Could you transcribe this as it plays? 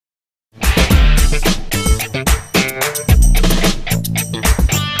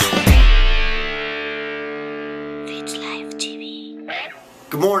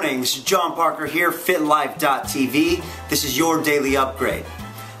John Parker here, FitLife.TV. This is your daily upgrade.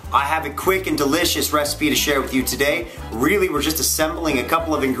 I have a quick and delicious recipe to share with you today. Really, we're just assembling a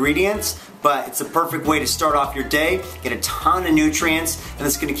couple of ingredients, but it's a perfect way to start off your day, get a ton of nutrients, and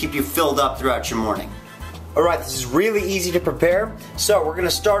it's going to keep you filled up throughout your morning. Alright, this is really easy to prepare. So we're going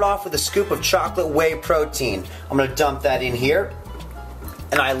to start off with a scoop of chocolate whey protein. I'm going to dump that in here.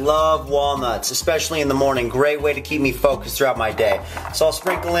 And I love walnuts, especially in the morning. Great way to keep me focused throughout my day. So I'll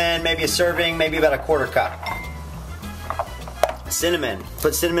sprinkle in maybe a serving, maybe about a quarter cup. Cinnamon.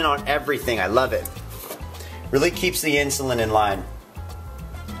 Put cinnamon on everything. I love it. Really keeps the insulin in line.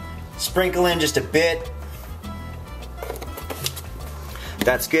 Sprinkle in just a bit.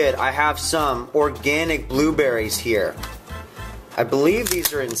 That's good. I have some organic blueberries here. I believe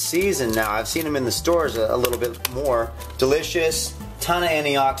these are in season now. I've seen them in the stores a little bit more. Delicious. Ton of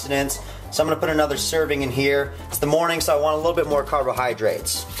antioxidants. So I'm going to put another serving in here. It's the morning, so I want a little bit more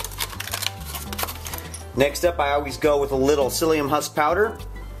carbohydrates. Next up, I always go with a little psyllium husk powder.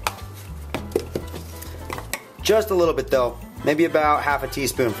 Just a little bit though, maybe about half a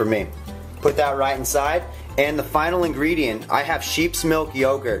teaspoon for me. Put that right inside. And the final ingredient, I have sheep's milk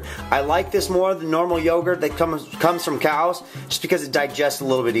yogurt. I like this more than normal yogurt that comes from cows, just because it digests a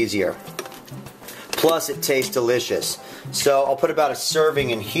little bit easier. Plus it tastes delicious. So I'll put about a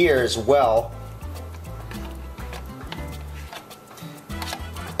serving in here as well.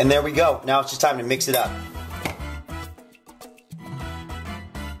 And there we go. Now it's just time to mix it up.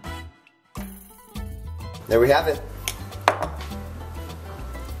 There we have it.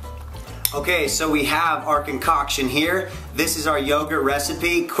 Okay, so we have our concoction here. This is our yogurt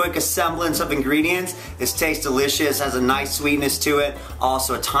recipe. Quick assemblance of ingredients. This tastes delicious, has a nice sweetness to it.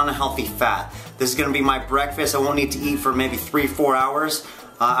 Also a ton of healthy fat. This is gonna be my breakfast. I won't need to eat for maybe 3-4 hours.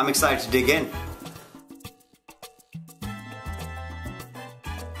 I'm excited to dig in.